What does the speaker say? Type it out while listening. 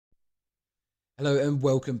Hello and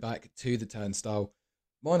welcome back to the Turnstile.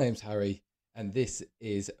 My name's Harry, and this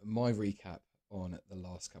is my recap on the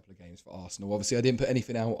last couple of games for Arsenal. Obviously, I didn't put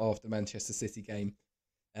anything out after the Manchester City game.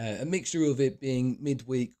 A mixture of it being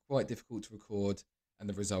midweek, quite difficult to record, and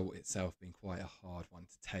the result itself being quite a hard one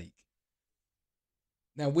to take.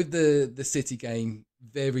 Now, with the City game,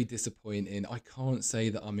 very disappointing. I can't say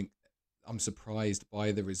that I'm surprised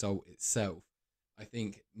by the result itself. I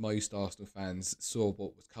think most Arsenal fans saw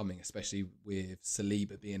what was coming, especially with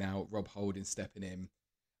Saliba being out, Rob Holding stepping in.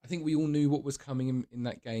 I think we all knew what was coming in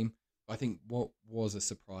that game. But I think what was a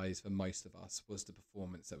surprise for most of us was the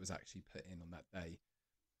performance that was actually put in on that day.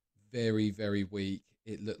 Very, very weak.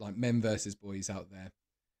 It looked like men versus boys out there.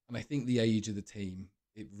 And I think the age of the team,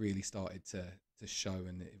 it really started to show,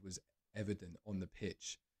 and it was evident on the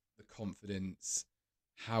pitch. The confidence,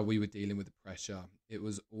 how we were dealing with the pressure. It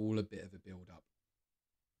was all a bit of a build up.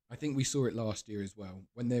 I think we saw it last year as well.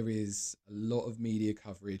 When there is a lot of media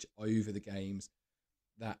coverage over the games,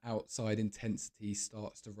 that outside intensity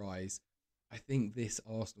starts to rise. I think this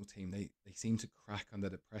Arsenal team, they seem to crack under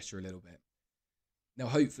the pressure a little bit. Now,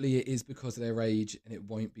 hopefully, it is because of their age and it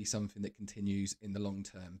won't be something that continues in the long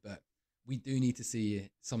term. But we do need to see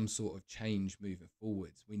some sort of change moving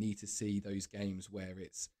forwards. We need to see those games where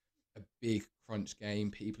it's a big crunch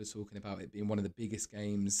game. People are talking about it being one of the biggest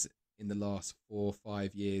games in the last 4 or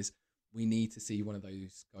 5 years. We need to see one of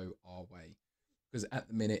those go our way. Because at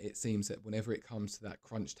the minute, it seems that whenever it comes to that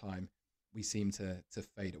crunch time, we seem to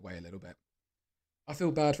fade away a little bit. I feel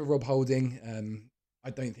bad for Rob Holding. I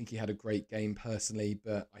don't think he had a great game personally,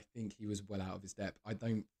 but I think he was well out of his depth. I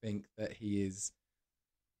don't think that he is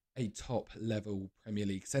a top level Premier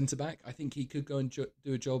League centre back. I think he could go and do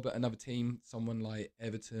a job at another team, someone like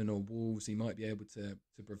Everton or Wolves. He might be able to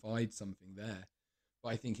provide something there.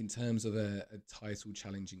 But I think in terms of a title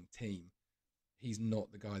challenging team, he's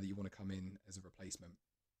not the guy that you want to come in as a replacement.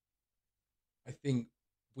 I think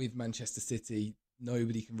with Manchester City,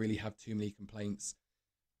 nobody can really have too many complaints.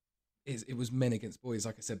 It was men against boys,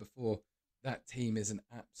 like I said before. That team is an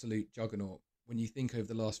absolute juggernaut. When you think over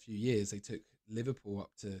the last few years, they took Liverpool up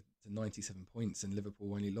to 97 points, and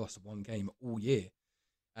Liverpool only lost one game all year.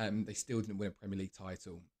 They still didn't win a Premier League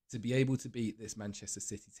title. To be able to beat this Manchester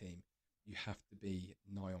City team, you have to be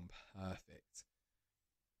nigh on perfect.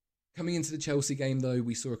 Coming into the Chelsea game, though,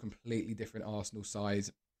 we saw a completely different Arsenal side.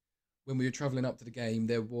 When we were travelling up to the game,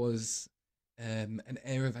 there was an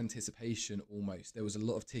air of anticipation almost. There was a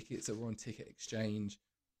lot of tickets that were on ticket exchange.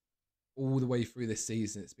 All the way through this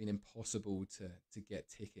season, it's been impossible to get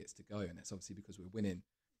tickets to go, and that's obviously because we're winning.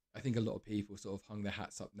 I think a lot of people sort of hung their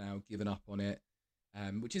hats up now, given up on it,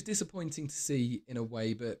 which is disappointing to see in a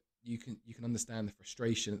way, but you can understand the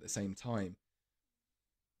frustration at the same time.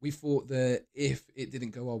 We thought that if it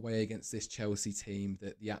didn't go our way against this Chelsea team,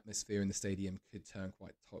 that the atmosphere in the stadium could turn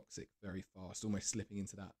quite toxic very fast, almost slipping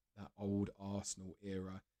into that old Arsenal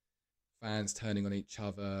era. Fans turning on each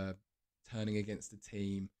other, turning against the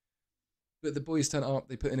team. But the boys turn up,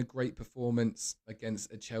 they put in a great performance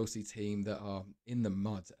against a Chelsea team that are in the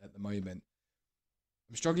mud at the moment.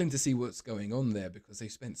 I'm struggling to see what's going on there because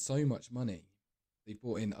they've spent so much money. They've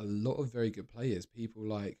brought in a lot of very good players, people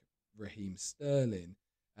like Raheem Sterling,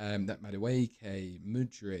 that Madueke,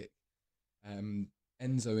 Mudrik, um,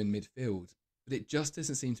 Enzo in midfield. But it just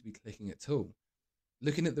doesn't seem to be clicking at all.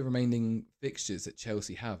 Looking at the remaining fixtures that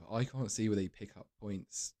Chelsea have, I can't see where they pick up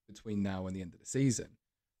points between now and the end of the season.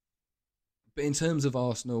 But in terms of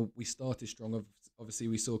Arsenal, we started strong. Obviously,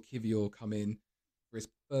 we saw Kivior come in for his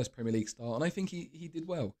first Premier League start, and I think he did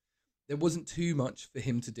well. There wasn't too much for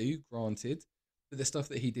him to do, granted, but the stuff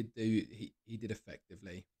that he did do, he did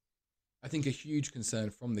effectively. I think a huge concern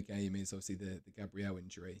from the game is obviously the Gabriel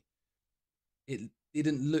injury. It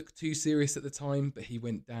didn't look too serious at the time, but he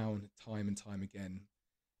went down time and time again.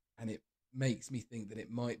 And it makes me think that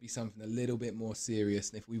it might be something a little bit more serious.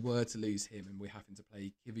 And if we were to lose him and we're having to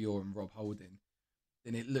play Kivior and Rob Holding,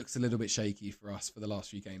 then it looks a little bit shaky for us for the last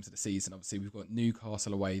few games of the season. Obviously, we've got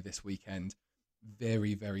Newcastle away this weekend.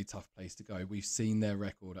 Very, very tough place to go. We've seen their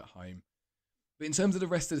record at home. But in terms of the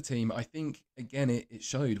rest of the team, I think, again, it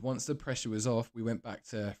showed. Once the pressure was off, we went back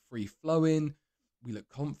to free flowing. We looked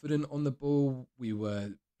confident on the ball. We were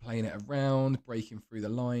playing it around, breaking through the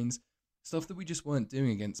lines. Stuff that we just weren't doing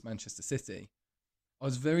against Manchester City. I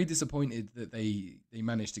was very disappointed that they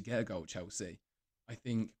managed to get a goal, Chelsea. I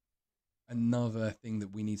think another thing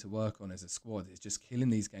that we need to work on as a squad is just killing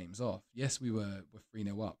these games off. Yes, we're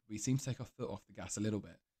 3-0 up. We seem to take our foot off the gas a little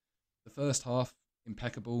bit. The first half,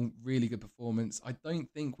 impeccable, really good performance. I don't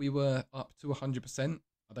think we were up to 100%.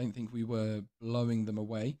 I don't think we were blowing them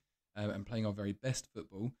away and playing our very best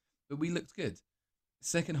football, but we looked good.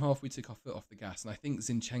 Second half, we took our foot off the gas, and I think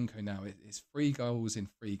Zinchenko now is 3 goals in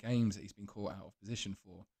 3 games that he's been caught out of position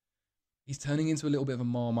for. He's turning into a little bit of a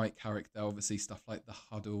Marmite character. Obviously, stuff like the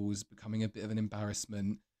huddles, becoming a bit of an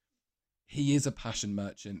embarrassment. He is a passion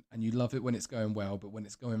merchant, and you love it when it's going well, but when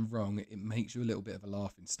it's going wrong, it makes you a little bit of a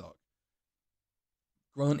laughing stock.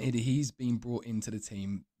 Granted, he's been brought into the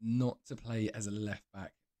team not to play as a left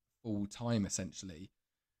back full time, essentially,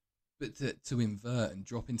 but to invert and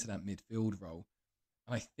drop into that midfield role.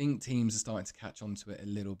 And I think teams are starting to catch on to it a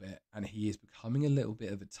little bit, and he is becoming a little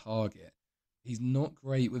bit of a target. He's not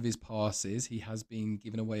great with his passes. He has been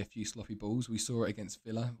giving away a few sloppy balls. We saw it against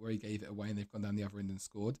Villa, where he gave it away and they've gone down the other end and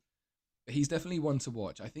scored. But he's definitely one to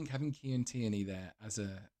watch. I think having Kieran Tierney there as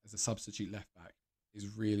a substitute left back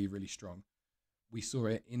is really, really strong. We saw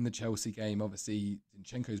it in the Chelsea game. Obviously,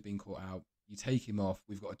 Zinchenko's been caught out. You take him off.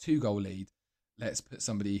 We've got a 2-goal lead. Let's put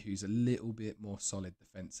somebody who's a little bit more solid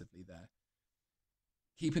defensively there.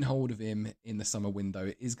 Keeping hold of him in the summer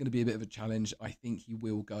window is going to be a bit of a challenge. I think he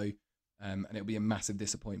will go, and it'll be a massive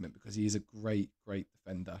disappointment because he is a great, great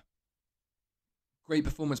defender. Great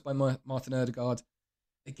performance by Martin Ødegaard.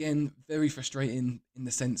 Again, very frustrating in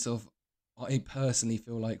the sense of I personally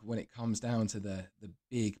feel like when it comes down to the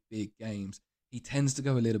big, big games, he tends to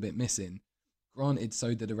go a little bit missing. Granted,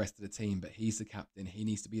 so did the rest of the team, but he's the captain. He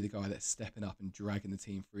needs to be the guy that's stepping up and dragging the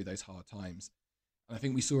team through those hard times. And I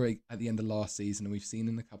think we saw it at the end of last season, and we've seen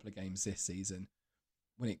in a couple of games this season.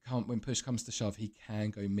 When push comes to shove, he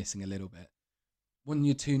can go missing a little bit. When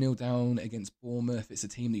you're 2-0 down against Bournemouth, it's a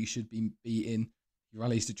team that you should be beating. He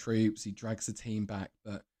rallies the troops, he drags the team back.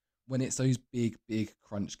 But when it's those big, big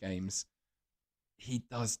crunch games, he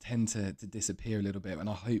does tend to disappear a little bit, and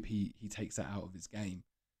I hope he takes that out of his game.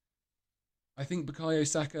 I think Bukayo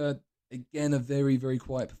Saka, again, a very, very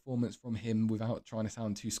quiet performance from him without trying to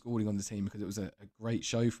sound too scalding on the team because it was a great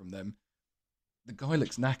show from them. The guy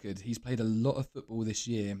looks knackered. He's played a lot of football this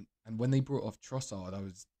year, and when they brought off Trossard, I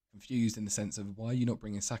was confused in the sense of why are you not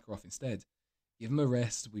bringing Saka off instead? Give him a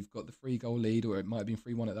rest. We've got the 3-goal lead, or it might have been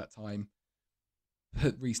 3-1 at that time.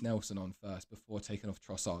 Put Reece Nelson on first before taking off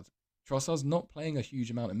Trossard. Trossard's not playing a huge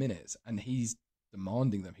amount of minutes, and he's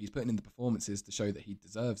demanding them. He's putting in the performances to show that he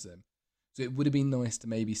deserves them. So it would have been nice to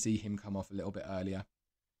maybe see him come off a little bit earlier.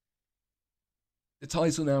 The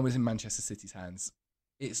title now is in Manchester City's hands.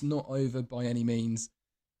 It's not over by any means.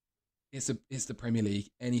 It's the Premier League.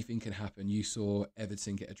 Anything can happen. You saw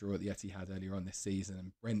Everton get a draw at the Etihad earlier on this season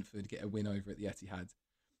and Brentford get a win over at the Etihad.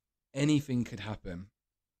 Anything could happen.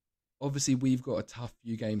 Obviously, we've got a tough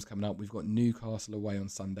few games coming up. We've got Newcastle away on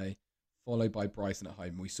Sunday, followed by Brighton at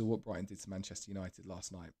home. We saw what Brighton did to Manchester United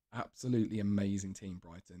last night. Absolutely amazing team,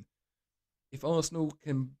 Brighton. If Arsenal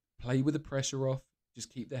can play with the pressure off,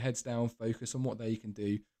 just keep their heads down, focus on what they can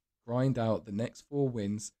do, grind out the next 4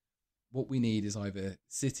 wins, what we need is either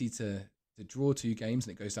City to draw 2 games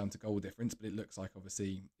and it goes down to goal difference, but it looks like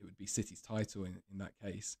obviously it would be City's title in that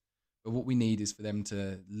case. But what we need is for them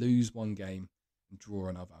to lose 1 game and draw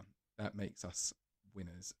another. That makes us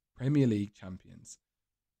winners, Premier League champions.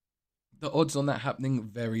 The odds on that happening,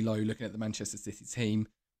 very low, looking at the Manchester City team,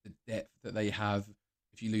 the depth that they have.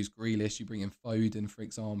 If you lose Grealish, you bring in Foden, for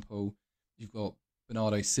example. You've got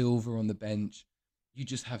Bernardo Silva on the bench. You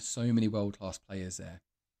just have so many world-class players there.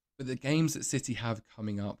 But the games that City have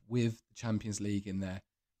coming up with the Champions League in there,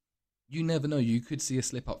 you never know. You could see a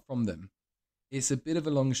slip-up from them. It's a bit of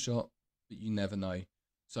a long shot, but you never know.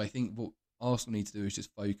 So I think what Arsenal need to do is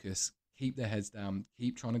just focus, keep their heads down,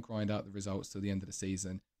 keep trying to grind out the results till the end of the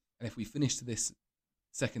season. And if we finish to this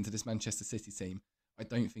second to this Manchester City team, I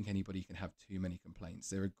don't think anybody can have too many complaints.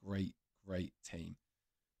 They're a great, great team.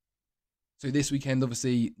 So this weekend,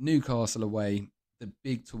 obviously, Newcastle away. The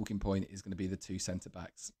big talking point is going to be the 2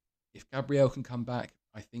 centre-backs. If Gabriel can come back,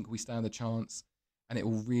 I think we stand a chance. And it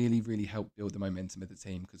will really, really help build the momentum of the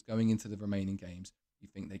team. Because going into the remaining games, you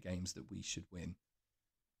think they're games that we should win.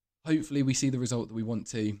 Hopefully we see the result that we want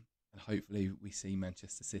to. And hopefully we see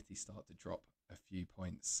Manchester City start to drop a few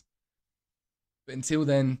points. But until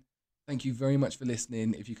then, thank you very much for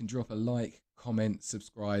listening. If you can drop a like, comment,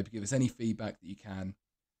 subscribe, give us any feedback that you can.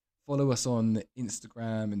 Follow us on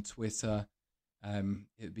Instagram and Twitter. It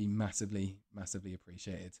would be massively, massively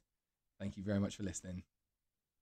appreciated. Thank you very much for listening.